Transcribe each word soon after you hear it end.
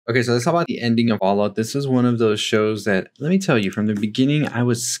Okay, so let's talk about the ending of Fallout. This is one of those shows that, let me tell you, from the beginning, I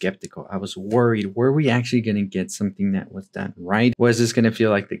was skeptical. I was worried. Were we actually going to get something that was done right? Was this going to feel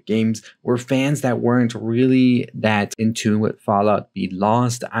like the games? Were fans that weren't really that in tune with Fallout be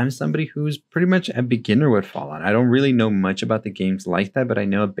lost? I'm somebody who's pretty much a beginner with Fallout. I don't really know much about the games like that, but I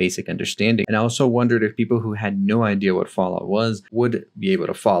know a basic understanding. And I also wondered if people who had no idea what Fallout was would be able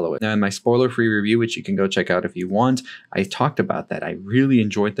to follow it. Now, in my spoiler-free review, which you can go check out if you want, I talked about that. I really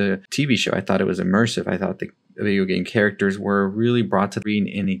enjoyed the TV show. I thought it was immersive. I thought the video game characters were really brought to the screen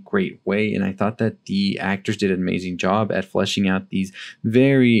in a great way, and I thought that the actors did an amazing job at fleshing out these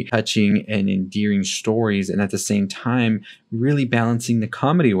very touching and endearing stories, and at the same time really balancing the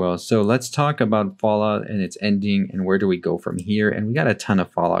comedy well. So let's talk about Fallout and its ending and where do we go from here. And we got a ton of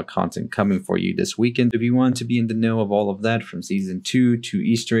Fallout content coming for you this weekend. If you want to be in the know of all of that, from season 2 to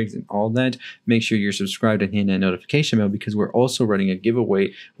Easter eggs and all that, make sure you're subscribed and hit that notification bell, because we're also running a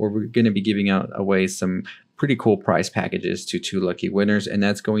giveaway where we're going to be giving out away some pretty cool prize packages to 2 lucky winners, and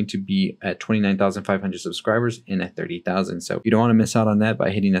that's going to be at 29,500 subscribers and at 30,000. So you don't want to miss out on that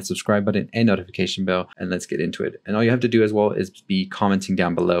by hitting that subscribe button and notification bell, and let's get into it. And all you have to do as well is be commenting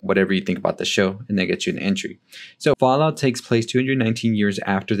down below whatever you think about the show, and that gets you an entry. So Fallout takes place 219 years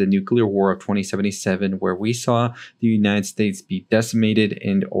after the nuclear war of 2077, where we saw the United States be decimated,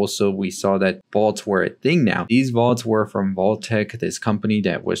 and also we saw that vaults were a thing now. These vaults were from Vault-Tec, this company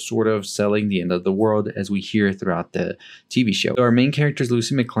that was sort of selling the end of the world, as we hear throughout the TV show. So our main character is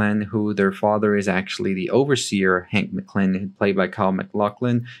Lucy McClellan, who their father is actually the overseer, Hank McClellan, played by Kyle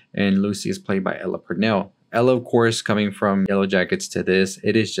MacLachlan, and Lucy is played by Ella Purnell. Ella, of course, coming from Yellow Jackets to this,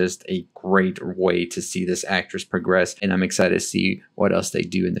 it is just a great way to see this actress progress, and I'm excited to see what else they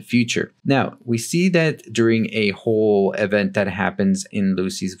do in the future. Now, we see that during a whole event that happens in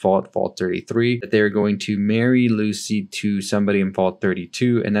Lucy's vault, Vault 33, that they're going to marry Lucy to somebody in Vault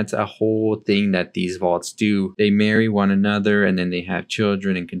 32, and that's a whole thing that these vaults do. They marry one another, and then they have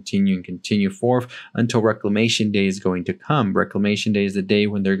children and continue forth until Reclamation Day is going to come. Reclamation Day is the day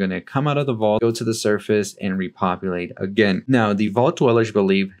when they're going to come out of the vault, go to the surface, and repopulate again. Now, the vault dwellers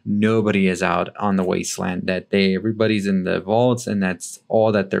believe nobody is out on the wasteland, that everybody's in the vaults, and that's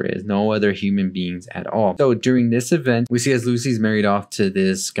all that there is, no other human beings at all. So during this event, we see as Lucy's married off to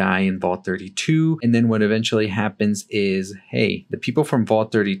this guy in Vault 32, and then what eventually happens is, hey, the people from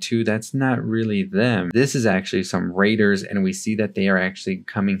Vault 32, that's not really them. This is actually some raiders, and we see that they are actually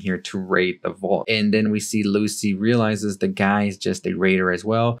coming here to raid the vault. And then we see Lucy realizes the guy is just a raider as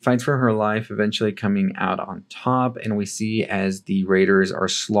well, fights for her life, eventually coming out on top, and we see as the raiders are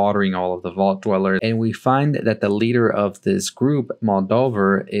slaughtering all of the vault dwellers, and we find that the leader of this group,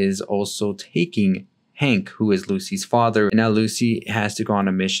 Moldover, is also taking Hank, who is Lucy's father, and now Lucy has to go on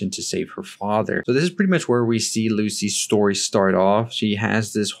a mission to save her father. So this is pretty much where we see Lucy's story start off. She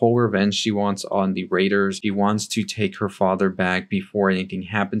has this whole revenge she wants on the raiders. She wants to take her father back before anything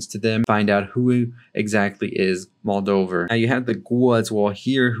happens to them, find out who exactly is Moldover. Now you have the Ghoul as well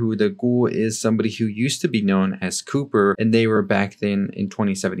here, who the Ghoul is somebody who used to be known as Cooper, and they were back then in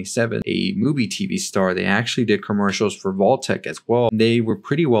 2077 a movie TV star. They actually did commercials for Vault-Tec as well. They were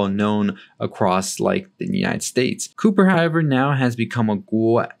pretty well known across like the United States. Cooper, however, now has become a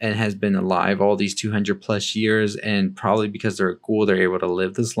Ghoul and has been alive all these 200 plus years, and probably because they're a Ghoul, they're able to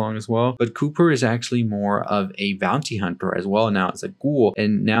live this long as well. But Cooper is actually more of a bounty hunter as well now as a Ghoul,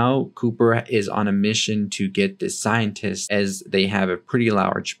 and now Cooper is on a mission to get this scientists, as they have a pretty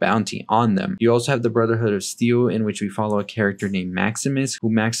large bounty on them. You also have the Brotherhood of Steel, in which we follow a character named Maximus, who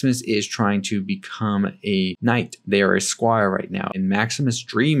Maximus is trying to become a knight. They are a squire right now, and Maximus'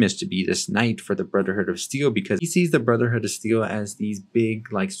 dream is to be this knight for the Brotherhood of Steel, because he sees the Brotherhood of Steel as these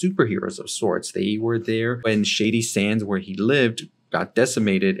big like superheroes of sorts. They were there when Shady Sands, where he lived, got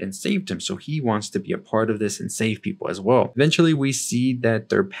decimated and saved him, so he wants to be a part of this and save people as well. Eventually we see that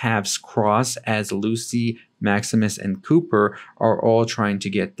their paths cross as Lucy, Maximus, and Cooper are all trying to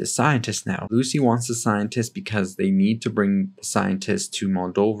get the scientist now. Lucy wants the scientist because they need to bring the scientist to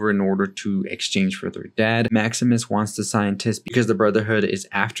Moldover in order to exchange for their dad. Maximus wants the scientist because the Brotherhood is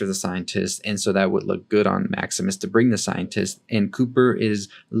after the scientist, and so that would look good on Maximus to bring the scientist. And Cooper is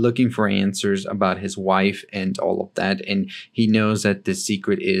looking for answers about his wife and all of that, and he knows that the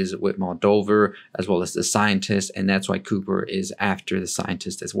secret is with Moldover as well as the scientist, and that's why Cooper is after the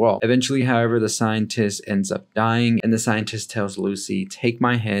scientist as well. Eventually, however, the scientist ends ends up dying, and the scientist tells Lucy, take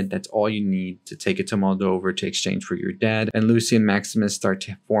my head, that's all you need to take it to Moldover to exchange for your dad. And Lucy and Maximus start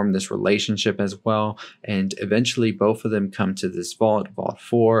to form this relationship as well, and eventually both of them come to this vault, Vault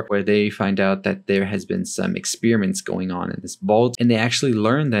 4, where they find out that there has been some experiments going on in this vault, and they actually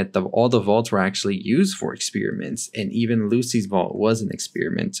learn that all the vaults were actually used for experiments, and even Lucy's vault was an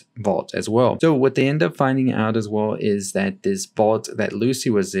experiment vault as well. So what they end up finding out as well is that this vault that Lucy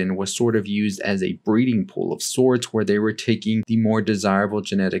was in was sort of used as a breeding pool of sorts, where they were taking the more desirable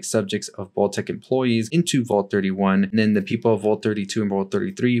genetic subjects of Vault-Tec employees into Vault 31, and then the people of Vault 32 and Vault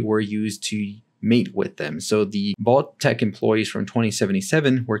 33 were used to mate with them. So the Vault-Tec employees from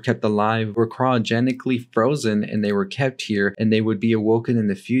 2077 were kept alive, were cryogenically frozen, and they were kept here, and they would be awoken in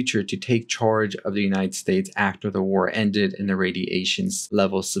the future to take charge of the United States after the war ended and the radiation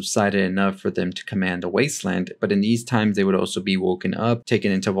levels subsided enough for them to command the wasteland. But in these times, they would also be woken up,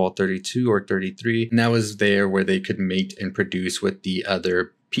 taken into Vault 32 or 33, and that was there where they could mate and produce with the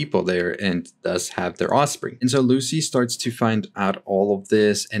other people there and thus have their offspring. And so Lucy starts to find out all of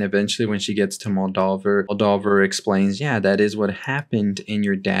this, and eventually when she gets to Moldover, Moldover explains, yeah, that is what happened, and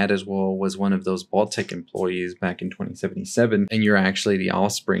your dad as well was one of those Vault-Tec employees back in 2077, and you're actually the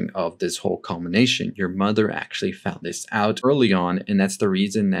offspring of this whole culmination. Your mother actually found this out early on, and that's the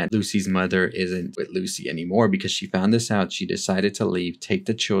reason that Lucy's mother isn't with Lucy anymore, because she found this out. She decided to leave, take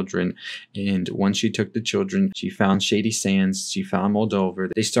the children, and once she took the children, she found Shady Sands, she found Moldover.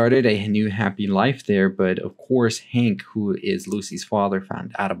 They started a new happy life there, but of course Hank, who is Lucy's father,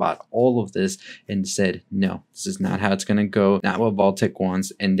 found out about all of this and said, no, this is not how it's going to go, not what Vault-Tec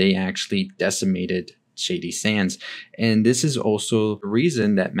wants, and they actually decimated Shady Sands. And this is also the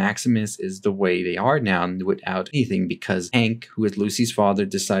reason that Maximus is the way they are now without anything, because Hank, who is Lucy's father,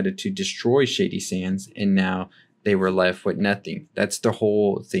 decided to destroy Shady Sands, and now they were left with nothing. That's the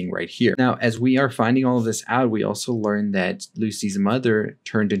whole thing right here. Now, as we are finding all of this out, we also learn that Lucy's mother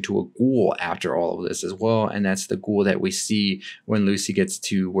turned into a ghoul after all of this as well. And that's the ghoul that we see when Lucy gets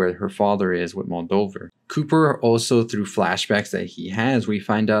to where her father is with Moldover. Cooper also, through flashbacks that he has, we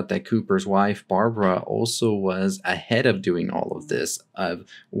find out that Cooper's wife, Barbara, also was ahead of doing all of this, of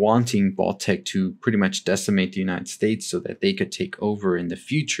wanting Vault-Tec to pretty much decimate the United States so that they could take over in the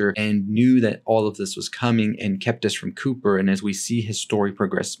future, and knew that all of this was coming and kept us from Cooper. And as we see his story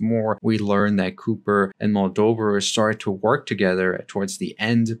progress more, we learn that Cooper and Moldover started to work together towards the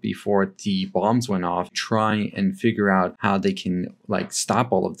end before the bombs went off, trying and figure out how they can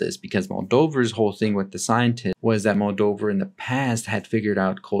stop all of this, because Moldover's whole thing with the scientist was that Moldover in the past had figured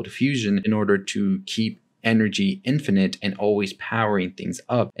out cold fusion in order to keep energy infinite and always powering things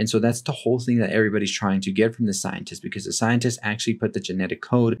up. And so that's the whole thing that everybody's trying to get from the scientist, because the scientists actually put the genetic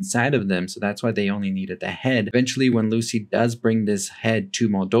code inside of them. So that's why they only needed the head. Eventually, when Lucy does bring this head to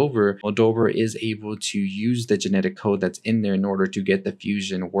Moldover, Moldover is able to use the genetic code that's in there in order to get the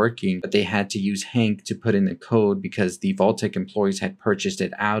fusion working. But they had to use Hank to put in the code because the Vault-Tec employees had purchased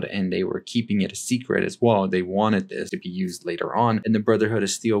it out and they were keeping it a secret as well. They wanted this to be used later on. And the Brotherhood of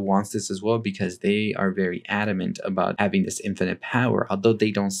Steel wants this as well, because they are very adamant about having this infinite power. Although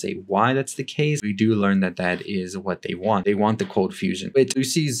they don't say why that's the case, we do learn that that is what they want. They want the cold fusion. With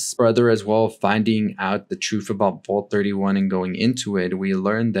Lucy's brother as well finding out the truth about Vault 31 and going into it, we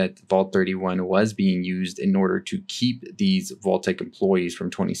learned that Vault 31 was being used in order to keep these Vault-Tec employees from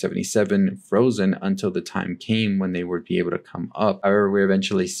 2077 frozen until the time came when they would be able to come up. However, we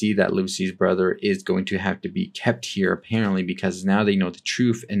eventually see that Lucy's brother is going to have to be kept here, apparently, because now they know the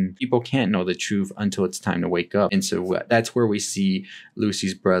truth, and people can't know the truth until it's time to wake up. And so that's where we see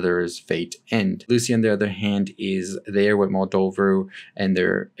Lucy's brother's fate end. Lucy, on the other hand, is there with Moldover, and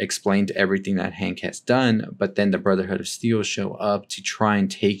they're explained everything that Hank has done, but then the Brotherhood of Steel show up to try and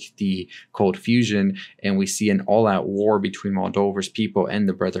take the cold fusion, and we see an all-out war between Moldover's people and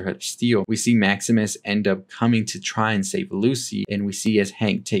the Brotherhood of Steel. We see Maximus end up coming to try and save Lucy, and we see as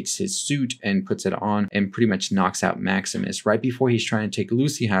Hank takes his suit and puts it on and pretty much knocks out Maximus. Right before he's trying to take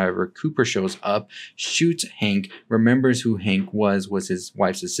Lucy, however, Cooper shows up, shoots Hank, remembers who Hank was his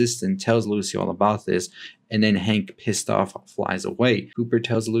wife's assistant, tells Lucy all about this, and then Hank, pissed off, flies away. Cooper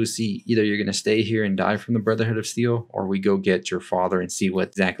tells Lucy, either you're going to stay here and die from the Brotherhood of Steel, or we go get your father and see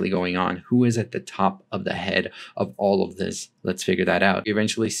what's exactly going on. Who is at the top of the head of all of this? Let's figure that out. We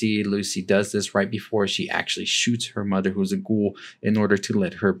eventually see Lucy does this right before she actually shoots her mother, who's a ghoul, in order to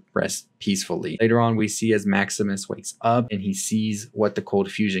let her rest peacefully. Later on, we see as Maximus wakes up and he sees what the cold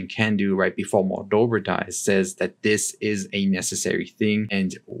fusion can do right before Moldover dies, says that this is a necessary thing,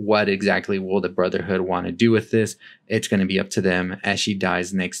 and what exactly will the Brotherhood want to do with this? It's going to be up to them, as she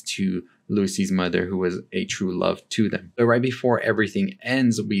dies next to Lucy's mother, who was a true love to them. So right before everything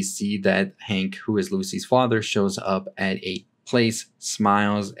ends, we see that Hank, who is Lucy's father, shows up at a place,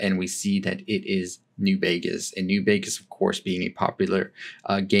 smiles, and we see that it is New Vegas. And New Vegas, of course, being a popular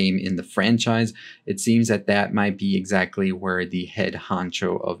game in the franchise, it seems that that might be exactly where the head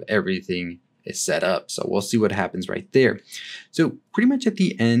honcho of everything is set up. So we'll see what happens right there. So pretty much at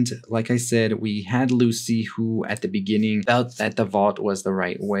the end, like I said, we had Lucy, who at the beginning felt that the vault was the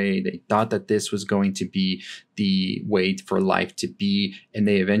right way. They thought that this was going to be the way for life to be, and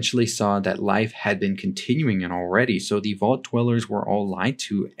they eventually saw that life had been continuing and already. So the vault dwellers were all lied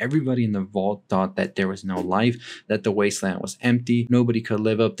to. Everybody in the vault thought that there was no life, that the wasteland was empty, nobody could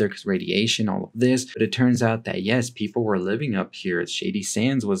live up there because radiation, all of this. But it turns out that yes, people were living up here. Shady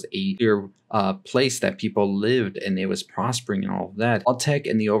Sands was a place that people lived, and it was prospering and all of that. Vault-Tec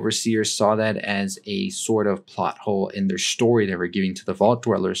and the Overseers saw that as a sort of plot hole in their story they were giving to the vault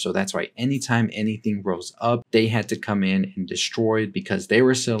dwellers. So that's why anytime anything rose up, they had to come in and destroy it, because they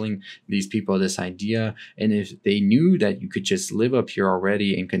were selling these people this idea. And if they knew that you could just live up here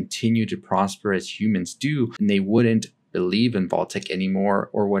already and continue to prosper as humans do, then they wouldn't believe in Vault-Tec anymore,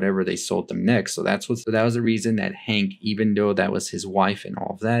 or whatever they sold them next. So that was the reason that Hank, even though that was his wife and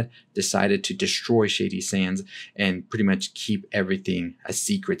all of that, decided to destroy Shady Sands and pretty much keep everything a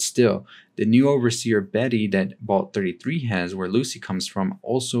secret still. The new overseer, Betty, that Vault 33 has, where Lucy comes from,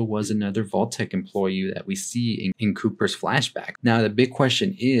 also was another Vault-Tec employee that we see in Cooper's flashback. Now, the big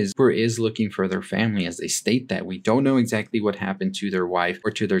question is, Cooper is looking for their family, as they state that. We don't know exactly what happened to their wife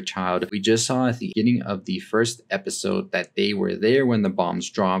or to their child. We just saw at the beginning of the first episode that they were there when the bombs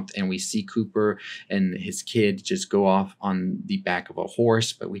dropped, and we see Cooper and his kid just go off on the back of a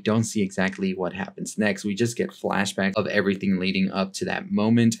horse, but we don't see exactly what happens next. We just get flashbacks of everything leading up to that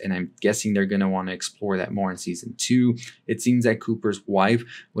moment, and I'm guessing they're going to want to explore that more in season 2. It seems that Cooper's wife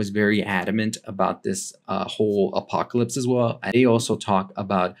was very adamant about this whole apocalypse as well. And they also talk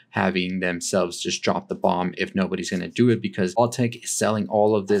about having themselves just drop the bomb if nobody's going to do it, because Vault-Tec is selling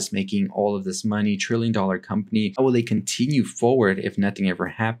all of this, making all of this money, $1 trillion company. How will they continue forward if nothing ever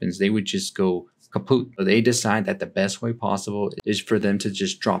happens? They would just go kaput. So they decide that the best way possible is for them to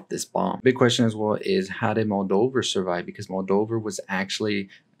just drop this bomb. Big question as well is, how did Moldover survive? Because Moldover was actually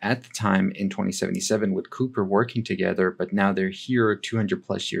at the time in 2077 with Cooper working together, but now they're here 200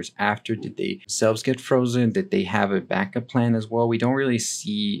 plus years after. Did they themselves get frozen? Did they have a backup plan as well? We don't really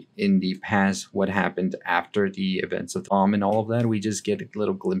see in the past what happened after the events of the bomb and all of that. We just get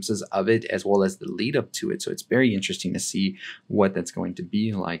little glimpses of it as well as the lead up to it. So it's very interesting to see what that's going to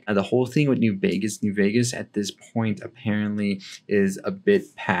be like. Now, the whole thing with New Vegas at this point apparently is a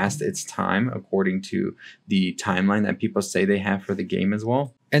bit past its time, according to the timeline that people say they have for the game as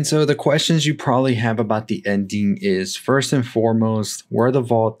well. And so the questions you probably have about the ending is, first and foremost, were the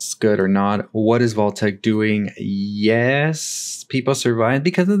vaults good or not? What is Vault-Tec doing? Yes, people survived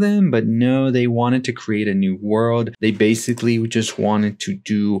because of them, but no, they wanted to create a new world. They basically just wanted to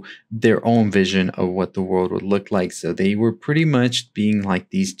do their own vision of what the world would look like. So they were pretty much being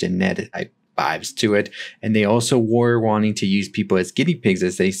like these genetic vibes to it. And they also were wanting to use people as guinea pigs,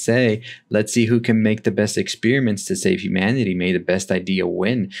 as they say. Let's see who can make the best experiments to save humanity. May the best idea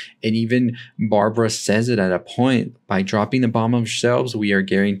win. And even Barbara says it at a point, by dropping the bomb on shelves, we are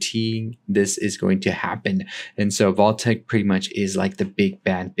guaranteeing this is going to happen. And so Vault-Tec pretty much is like the big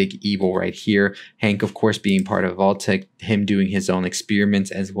bad, big evil right here. Hank, of course, being part of Vault-Tec, him doing his own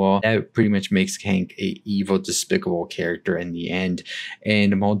experiments as well. That pretty much makes Hank a evil, despicable character in the end.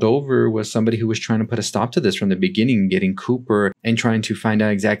 And Moldover was somebody who was trying to put a stop to this from the beginning, getting Cooper and trying to find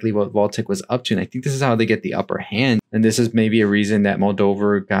out exactly what Vault-Tec was up to. And I think this is how they get the upper hand. And this is maybe a reason that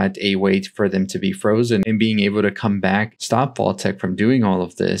Moldover got a way for them to be frozen and being able to come back, stop Vault-Tec from doing all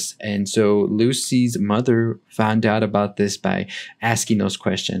of this. And so Lucy's mother found out about this by asking those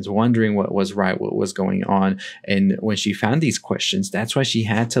questions, wondering what was right, what was going on. And when she found these questions, that's why she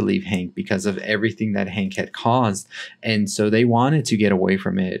had to leave Hank, because of everything that Hank had caused. And so they wanted to get away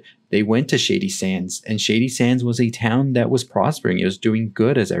from it. They went to Shady Sands, and Shady Sands was a town that was prospering. It was doing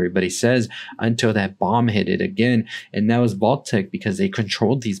good, as everybody says, until that bomb hit it again. And that was Vault-Tec, because they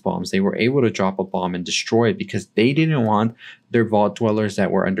controlled these bombs. They were able to drop a bomb and destroy it, because they didn't want their vault dwellers that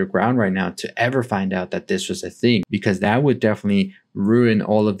were underground right now to ever find out that this was a thing, because that would definitely ruin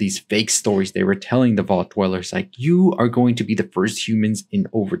all of these fake stories they were telling the vault dwellers, like, you are going to be the first humans in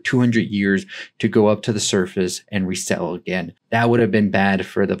over 200 years to go up to the surface and resettle again. That would have been bad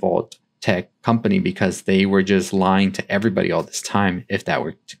for the Vault-Tec company, because they were just lying to everybody all this time if that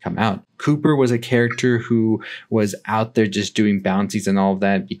were to come out. Cooper was a character who was out there just doing bounties and all of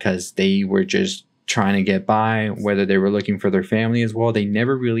that because they were just trying to get by, whether they were looking for their family as well. They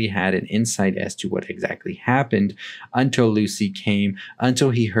never really had an insight as to what exactly happened until Lucy came, until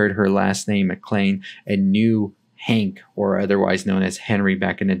he heard her last name, McClane, and knew Hank, or otherwise known as Henry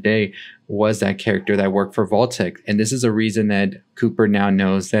back in the day, was that character that worked for Vault-Tec. And this is a reason that Cooper now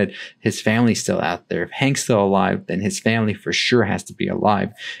knows that his family's still out there. If Hank's still alive, then his family for sure has to be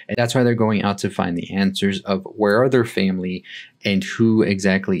alive. And that's why they're going out to find the answers of where are their family and who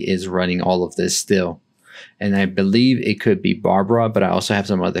exactly is running all of this still. And I believe it could be Barbara, but I also have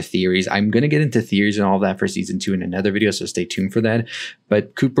some other theories. I'm going to get into theories and all that for season 2 in another video, so stay tuned for that.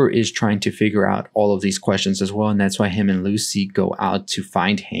 But Cooper is trying to figure out all of these questions as well, and that's why him and Lucy go out to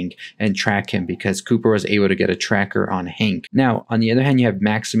find Hank and track him, because Cooper was able to get a tracker on Hank. Now, on the other hand, you have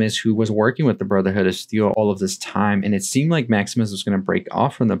Maximus, who was working with the Brotherhood of Steel all of this time, and it seemed like Maximus was going to break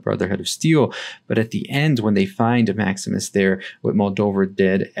off from the Brotherhood of Steel. But at the end, when they find Maximus there with Moldover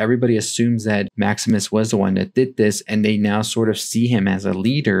dead, everybody assumes that Maximus was the one that did this, and they now sort of see him as a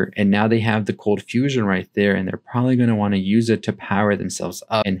leader, and now they have the cold fusion right there, and they're probably going to want to use it to power themselves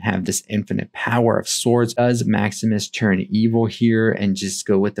up and have this infinite power of sorts. Does Maximus turn evil here and just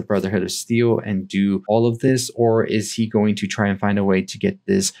go with the Brotherhood of Steel and do all of this, or is he going to try and find a way to get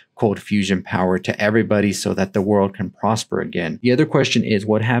this cold fusion power to everybody so that the world can prosper again? The other question is,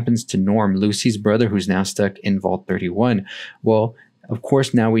 what happens to Norm, Lucy's brother, who's now stuck in Vault 31? Well, of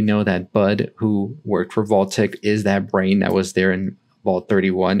course, now we know that Bud, who worked for Vault-Tec, is that brain that was there in Vault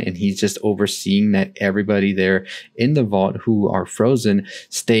 31, and he's just overseeing that everybody there in the vault who are frozen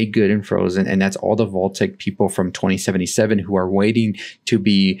stay good and frozen. And that's all the Vault-Tec people from 2077 who are waiting to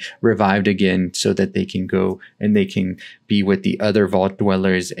be revived again so that they can go and they can be with the other vault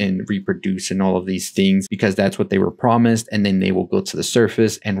dwellers and reproduce and all of these things, because that's what they were promised. And then they will go to the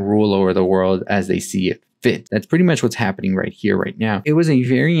surface and rule over the world as they see it fit. That's pretty much what's happening right here, right now. It was a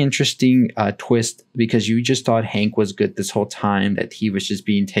very interesting twist, because you just thought Hank was good this whole time, that he was just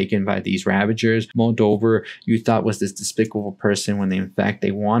being taken by these Ravagers. Moldover, you thought was this despicable person, when they, in fact,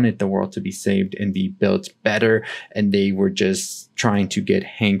 they wanted the world to be saved and be built better, and they were just trying to get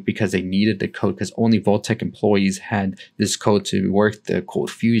Hank because they needed the code, because only Vault-Tec employees had this code to work the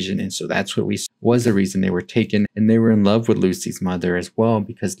cold fusion. And so that's what was the reason they were taken. And they were in love with Lucy's mother as well,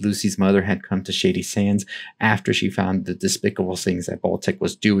 because Lucy's mother had come to Shady Sands after she found the despicable things that Vault-Tec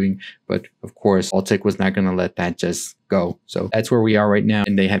was doing. But of course, Vault-Tec was not going to let that just go. So that's where we are right now.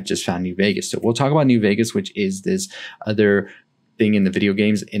 And they have just found New Vegas. So we'll talk about New Vegas, which is this other thing in the video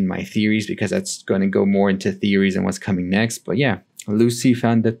games in my theories, because that's going to go more into theories and what's coming next. But yeah, Lucy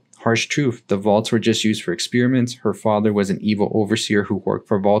found the harsh truth. The vaults were just used for experiments. Her father was an evil overseer who worked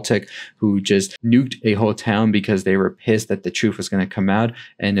for Vault-Tec, who just nuked a whole town because they were pissed that the truth was going to come out,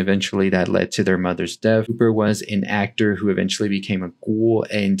 and eventually that led to their mother's death. Cooper was an actor who eventually became a ghoul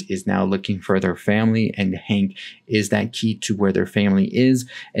and is now looking for their family, and Hank is that key to where their family is,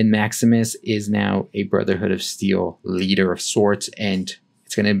 and Maximus is now a Brotherhood of Steel leader of sorts, and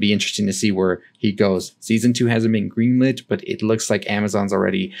it's going to be interesting to see where he goes. Season 2 hasn't been greenlit, but it looks like Amazon's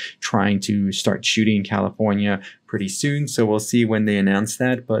already trying to start shooting in California pretty soon. So we'll see when they announce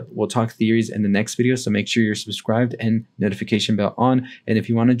that, but we'll talk theories in the next video. So make sure you're subscribed and notification bell on. And if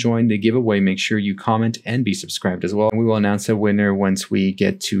you want to join the giveaway, make sure you comment and be subscribed as well. And we will announce a winner once we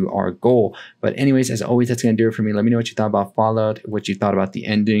get to our goal. But anyways, as always, that's going to do it for me. Let me know what you thought about Fallout, what you thought about the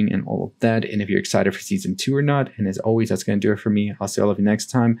ending and all of that. And if you're excited for season 2 or not. And as always, that's going to do it for me. I'll see all of you next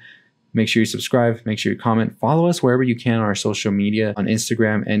time. Make sure you subscribe, make sure you comment, follow us wherever you can on our social media, on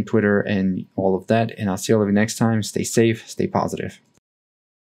Instagram and Twitter and all of that. And I'll see all of you next time. Stay safe, stay positive.